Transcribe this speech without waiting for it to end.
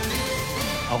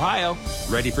Ohio,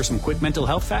 ready for some quick mental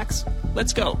health facts?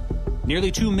 Let's go.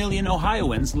 Nearly 2 million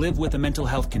Ohioans live with a mental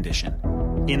health condition.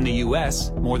 In the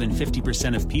U.S., more than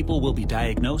 50% of people will be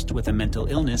diagnosed with a mental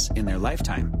illness in their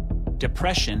lifetime.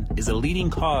 Depression is a leading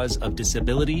cause of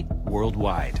disability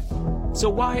worldwide. So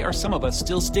why are some of us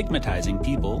still stigmatizing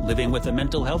people living with a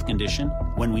mental health condition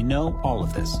when we know all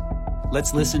of this?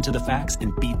 Let's listen to the facts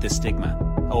and beat the stigma.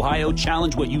 Ohio,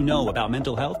 challenge what you know about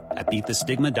mental health at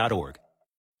beatthestigma.org.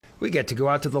 We get to go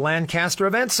out to the Lancaster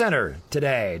Event Center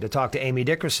today to talk to Amy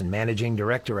Dickerson, Managing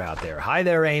Director out there. Hi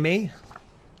there, Amy.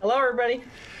 Hello, everybody.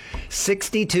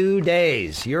 62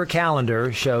 days. Your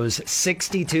calendar shows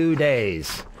 62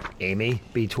 days, Amy,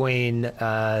 between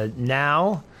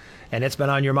now, and it's been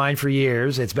on your mind for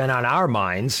years. It's been on our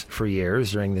minds for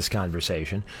years during this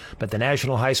conversation. But the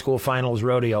National High School Finals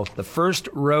Rodeo, the first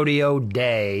rodeo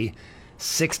day,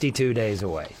 62 days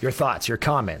away. Your thoughts, your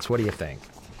comments, what do you think?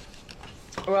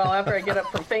 Well, after I get up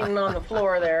from fainting on the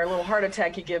floor there, a little heart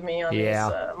attack you give me on these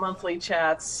monthly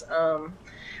chats,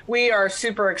 we are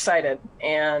super excited.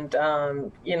 And,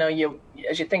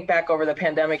 as you think back over the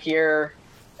pandemic year,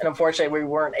 and unfortunately we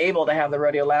weren't able to have the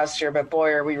rodeo last year, but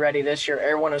boy, are we ready this year.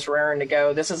 Everyone is raring to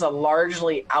go. This is a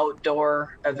largely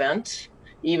outdoor event.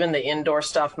 Even the indoor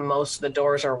stuff, most of the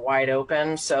doors are wide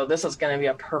open. So this is going to be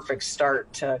a perfect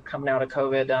start to coming out of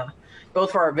COVID,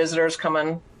 both for our visitors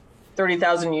coming,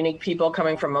 30,000 unique people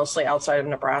coming from mostly outside of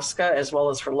Nebraska, as well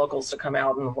as for locals to come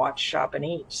out and watch, shop, and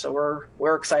eat. So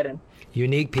we're excited.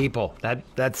 Unique people.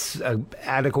 That's an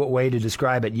adequate way to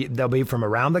describe it. They'll be from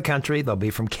around the country. They'll be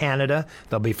from Canada.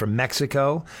 They'll be from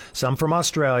Mexico. Some from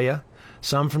Australia.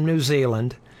 Some from New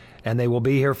Zealand. And they will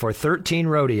be here for 13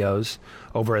 rodeos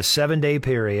over a 7-day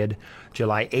period,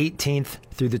 July 18th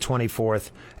through the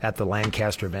 24th at the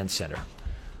Lancaster Event Center.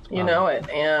 You know it.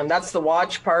 And that's the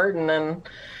watch part. And then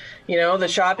the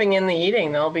shopping and the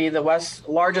eating. There'll be the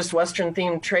largest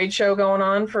Western-themed trade show going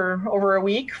on for over a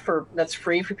week. That's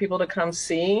free for people to come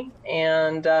see,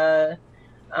 and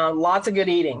lots of good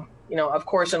eating. Of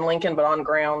course in Lincoln, but on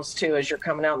grounds too, as you're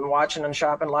coming out and watching and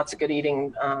shopping. Lots of good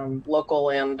eating, local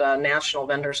and national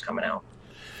vendors coming out.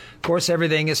 Of course,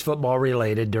 everything is football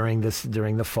related during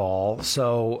the fall,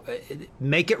 so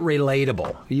make it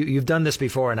relatable. You've done this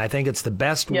before, and I think it's the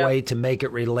best way to make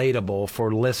it relatable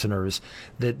for listeners,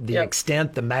 the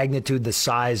extent, the magnitude, the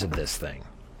size of this thing.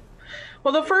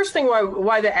 Well, the first thing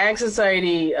why the Ag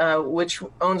Society, which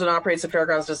owns and operates the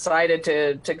fairgrounds,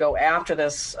 decided to go after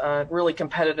this really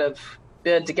competitive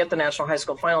bid to get the National High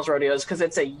School Finals Rodeo is because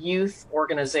it's a youth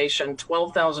organization,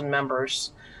 12,000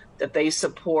 members that they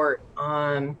support.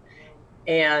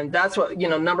 And that's what,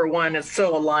 number one, it's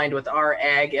so aligned with our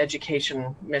ag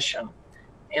education mission.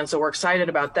 And so we're excited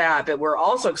about that. But we're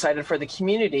also excited for the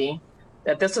community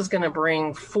that this is going to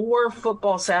bring 4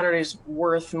 football Saturdays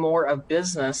worth more of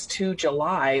business to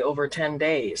July over 10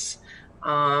 days.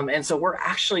 And so we're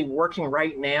actually working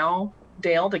right now,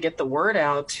 Dale, to get the word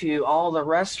out to all the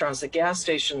restaurants, the gas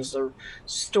stations, the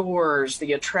stores,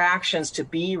 the attractions to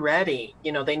be ready.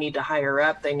 They need to hire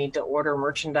up. They need to order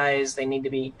merchandise. They need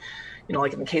to be,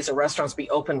 like in the case of restaurants, be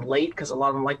open late because a lot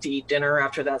of them like to eat dinner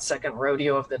after that second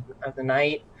rodeo of the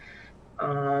night.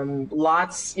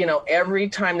 Every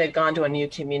time they've gone to a new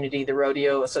community, the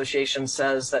Rodeo Association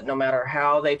says that no matter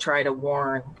how they try to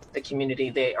warn the community,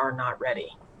 they are not ready.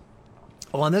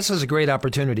 Well, and this is a great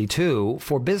opportunity, too,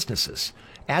 for businesses,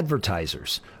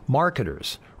 advertisers,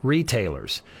 marketers,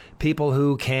 retailers, people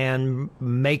who can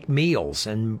make meals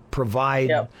and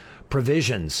provide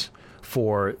provisions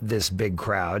for this big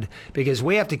crowd, because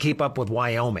we have to keep up with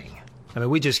Wyoming. I mean,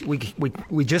 we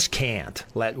just can't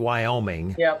let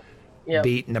Wyoming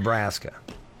beat Nebraska.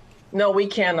 No, we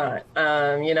cannot.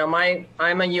 I'm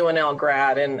a UNL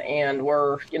grad, and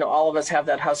we're, all of us have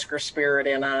that Husker spirit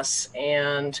in us.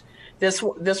 And this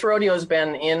rodeo has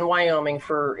been in Wyoming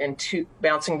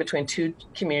bouncing between 2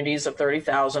 communities of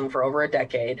 30,000 for over a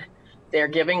decade. They're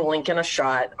giving Lincoln a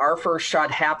shot. Our first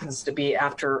shot happens to be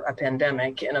after a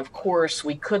pandemic. And of course,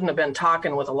 we couldn't have been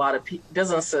talking with a lot of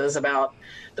businesses about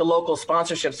the local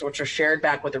sponsorships, which are shared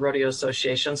back with the Rodeo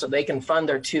Association, so they can fund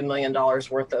their $2 million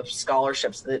worth of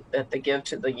scholarships that they give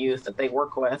to the youth that they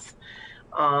work with.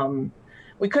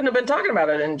 We couldn't have been talking about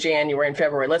it in January and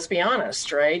February, let's be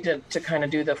honest, right, to kind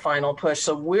of do the final push.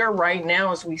 So we're right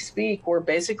now, as we speak, we're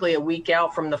basically a week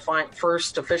out from the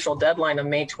first official deadline of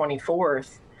May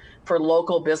 24th. For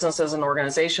local businesses and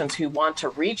organizations who want to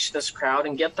reach this crowd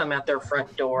and get them at their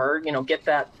front door, get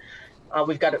that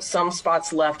We've got some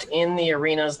spots left in the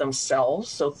arenas themselves.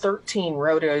 So 13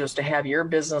 rodeos to have your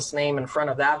business name in front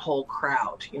of that whole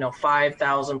crowd,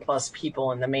 5,000 plus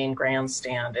people in the main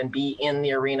grandstand and be in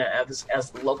the arena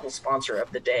as the local sponsor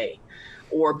of the day,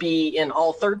 or be in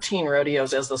all 13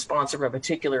 rodeos as the sponsor of a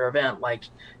particular event, like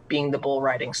being the bull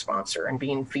riding sponsor and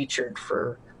being featured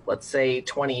for, let's say,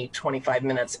 20, 25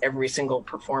 minutes every single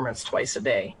performance twice a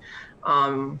day.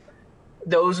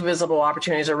 Those visible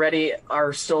opportunities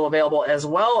are still available, as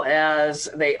well as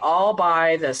they all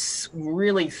buy this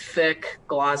really thick,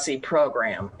 glossy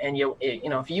program. And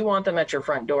if you want them at your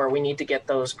front door, we need to get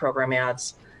those program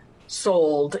ads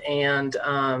sold. And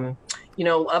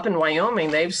up in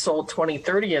Wyoming, they've sold 20,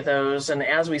 30 of those. And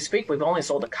as we speak, we've only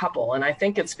sold a couple. And I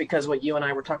think it's because what you and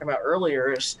I were talking about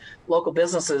earlier is local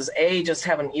businesses, just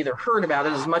haven't either heard about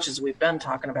it as much as we've been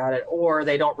talking about it, or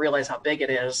they don't realize how big it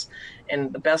is.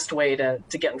 And the best way to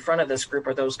get in front of this group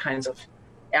are those kinds of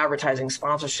advertising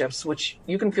sponsorships, which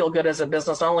you can feel good as a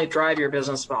business, not only drive your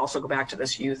business, but also go back to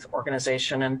this youth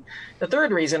organization. And the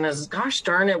third reason is, gosh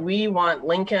darn it, we want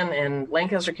Lincoln and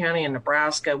Lancaster County and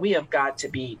Nebraska. We have got to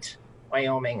beat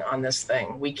Wyoming on this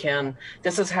thing.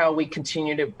 This is how we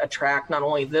continue to attract not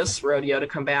only this rodeo to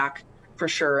come back for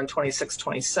sure in 26,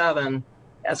 27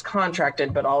 as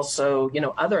contracted, but also,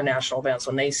 other national events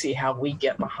when they see how we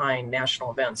get behind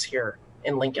national events here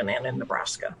in Lincoln and in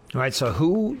Nebraska. All right. So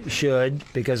who should,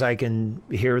 because I can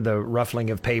hear the ruffling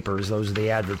of papers, those are the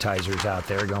advertisers out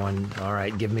there going, all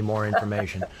right, give me more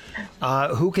information.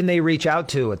 Who can they reach out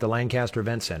to at the Lancaster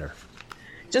Event Center?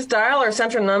 Just dial our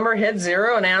central number, hit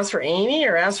 0, and ask for Amy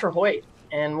or ask for Hoyt,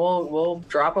 and we'll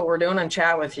drop what we're doing and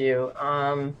chat with you.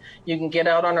 You can get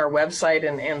out on our website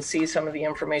and see some of the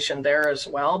information there as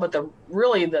well. But the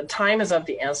time is of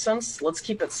the essence. Let's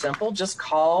keep it simple. Just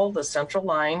call the central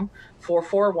line,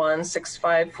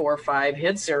 441-6545,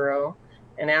 hit 0,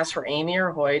 and ask for Amy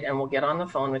or Hoyt, and we'll get on the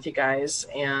phone with you guys.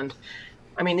 And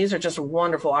these are just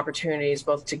wonderful opportunities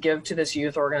both to give to this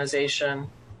youth organization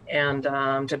and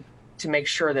to make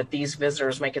sure that these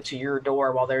visitors make it to your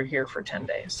door while they're here for 10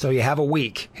 days. So you have a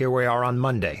week. Here we are on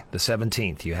Monday, the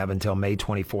 17th. You have until May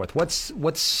 24th.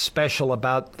 What's special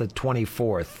about the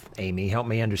 24th, Amy? Help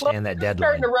me understand that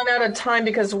deadline. We're starting to run out of time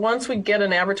because once we get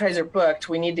an advertiser booked,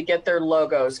 we need to get their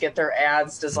logos, get their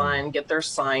ads designed, get their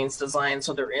signs designed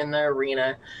so they're in the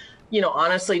arena.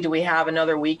 Honestly, do we have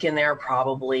another week in there?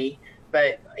 Probably.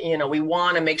 But, we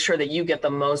want to make sure that you get the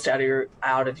most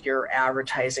out of your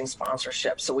advertising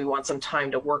sponsorship. So we want some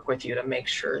time to work with you to make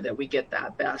sure that we get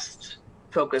that best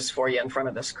focus for you in front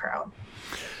of this crowd.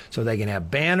 So they can have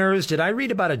banners. Did I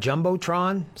read about a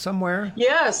Jumbotron somewhere?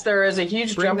 Yes, there is a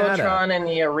huge Jumbotron in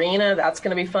the arena. That's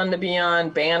going to be fun to be on.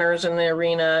 Banners in the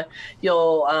arena.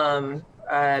 You'll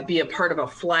be a part of a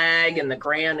flag and the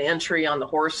grand entry on the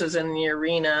horses in the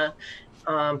arena.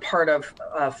 Part of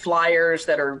flyers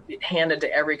that are handed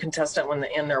to every contestant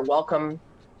in their welcome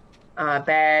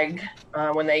bag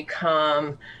when they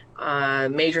come.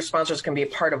 Major sponsors can be a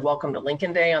part of Welcome to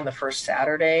Lincoln Day on the first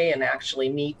Saturday and actually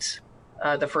meet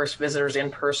the first visitors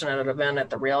in person at an event at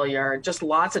the rail yard. Just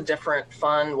lots of different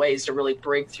fun ways to really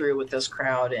break through with this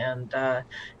crowd and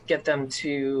get them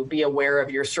to be aware of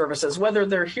your services, whether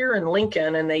they're here in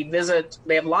Lincoln and they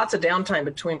have lots of downtime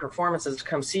between performances to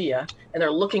come see you, and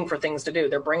they're looking for things to do.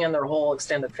 They're bringing their whole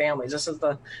extended families. This is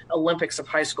the Olympics of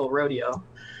high school rodeo.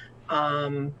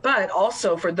 But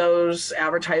also for those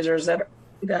advertisers that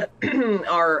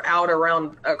are out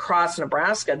across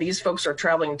Nebraska, these folks are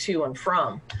traveling to and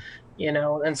from,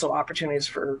 and so opportunities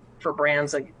for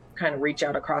brands that kind of reach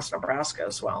out across Nebraska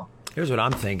as well. Here's what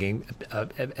I'm thinking.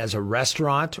 As a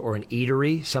restaurant or an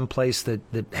eatery, someplace that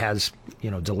has,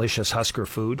 delicious Husker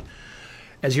food,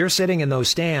 as you're sitting in those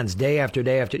stands day after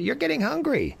day after, you're getting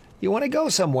hungry. You want to go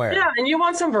somewhere. Yeah, and you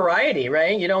want some variety,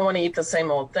 right? You don't want to eat the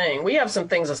same old thing. We have some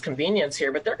things as convenience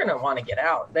here, but they're going to want to get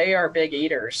out. They are big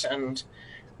eaters, and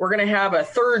we're going to have a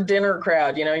third dinner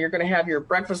crowd. You're going to have your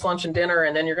breakfast, lunch, and dinner,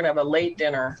 and then you're going to have a late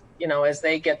dinner. As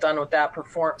they get done with that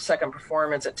second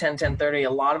performance at 10:30,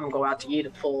 a lot of them go out to eat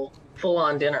a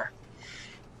full-on dinner.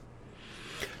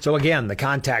 So again, the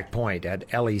contact point at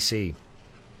LEC.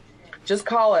 Just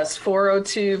call us,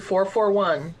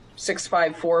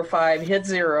 402-441-6545, hit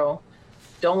 0.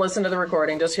 Don't listen to the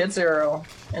recording, just hit 0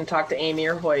 and talk to Amy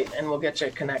or Hoyt, and we'll get you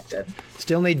connected.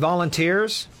 Still need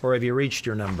volunteers, or have you reached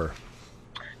your number?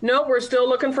 No, we're still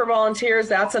looking for volunteers.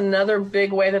 That's another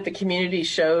big way that the community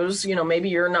shows. Maybe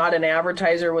you're not an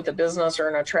advertiser with a business or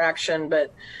an attraction,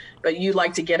 but you'd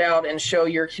like to get out and show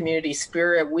your community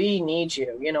spirit. We need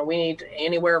you. We need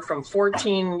anywhere from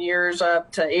 14 years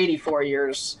up to 84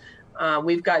 years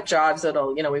We've got jobs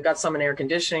we've got some in air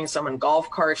conditioning, some in golf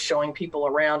carts, showing people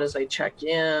around as they check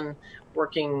in,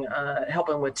 working,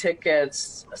 helping with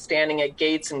tickets, standing at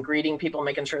gates and greeting people,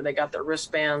 making sure they got their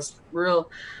wristbands. Real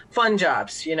fun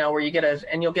jobs, where you'll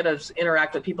get to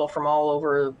interact with people from all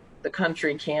over the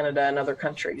country, Canada, and other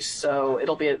countries. So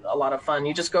it'll be a lot of fun.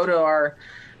 You just go to our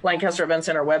Lancaster Event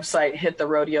Center website, hit the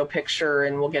rodeo picture,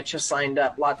 and we'll get you signed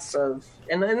up.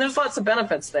 And there's lots of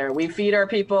benefits there. We feed our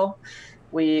people.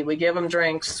 We give them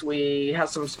drinks. We have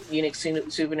some unique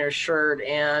souvenir shirt,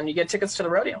 and you get tickets to the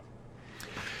rodeo.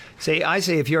 See, I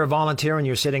say if you're a volunteer and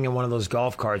you're sitting in one of those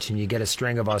golf carts and you get a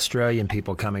string of Australian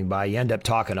people coming by, you end up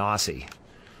talking Aussie.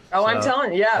 Oh, so I'm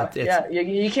telling you, yeah.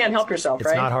 You can't help yourself,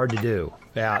 right? It's not hard to do.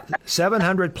 Yeah.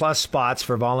 700 plus spots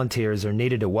for volunteers are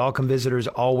needed to welcome visitors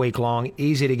all week long.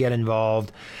 Easy to get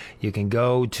involved. You can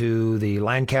go to the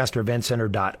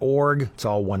LancasterEventCenter.org. It's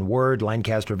all one word,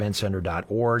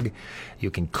 LancasterEventCenter.org.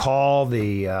 You can call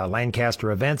the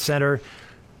Lancaster Event Center.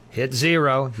 Hit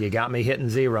 0. You got me hitting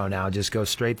 0 now. Just go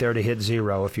straight there to hit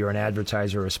 0 if you're an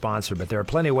advertiser or a sponsor. But there are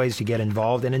plenty of ways to get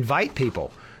involved, and invite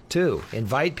people, too.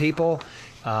 Invite people.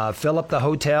 Fill up the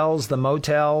hotels, the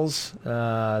motels,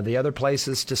 the other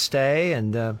places to stay,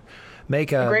 and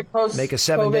make a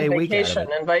 7-day weekend.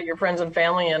 Invite your friends and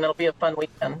family, and it'll be a fun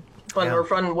weekend. Or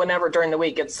fun whenever during the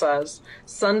week. It's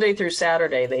Sunday through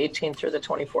Saturday, the 18th through the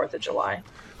 24th of July.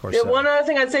 One other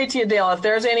thing I'd say to you, Dale, if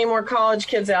there's any more college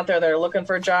kids out there that are looking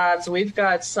for jobs, we've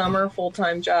got summer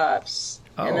full-time jobs.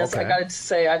 I got to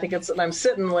say, I think I'm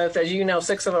sitting with, as you know,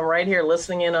 6 of them right here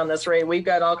listening in on this rate. We've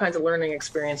got all kinds of learning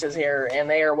experiences here, and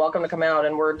they are welcome to come out.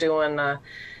 And we're doing, a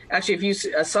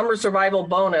summer survival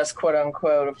bonus, quote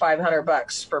unquote, of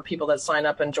 $500 for people that sign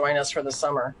up and join us for the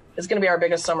summer. It's going to be our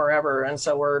biggest summer ever. And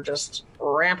so we're just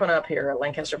ramping up here at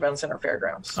Lancaster Event Center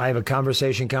Fairgrounds. I have a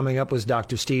conversation coming up with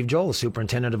Dr. Steve Joel,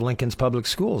 superintendent of Lincoln's Public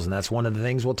Schools. And that's one of the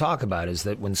things we'll talk about, is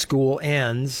that when school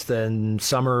ends, then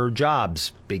summer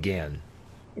jobs begin.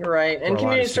 You're right. And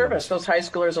community service. Those high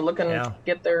schoolers are looking to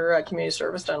get their community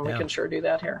service done. We can sure do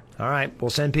that here. All right. We'll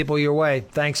send people your way.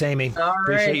 Thanks, Amy. All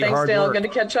right. Thanks, Dale. Good to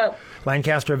catch up.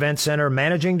 Lancaster Event Center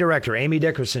Managing Director Amy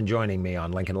Dickerson joining me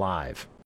on Lincoln Live.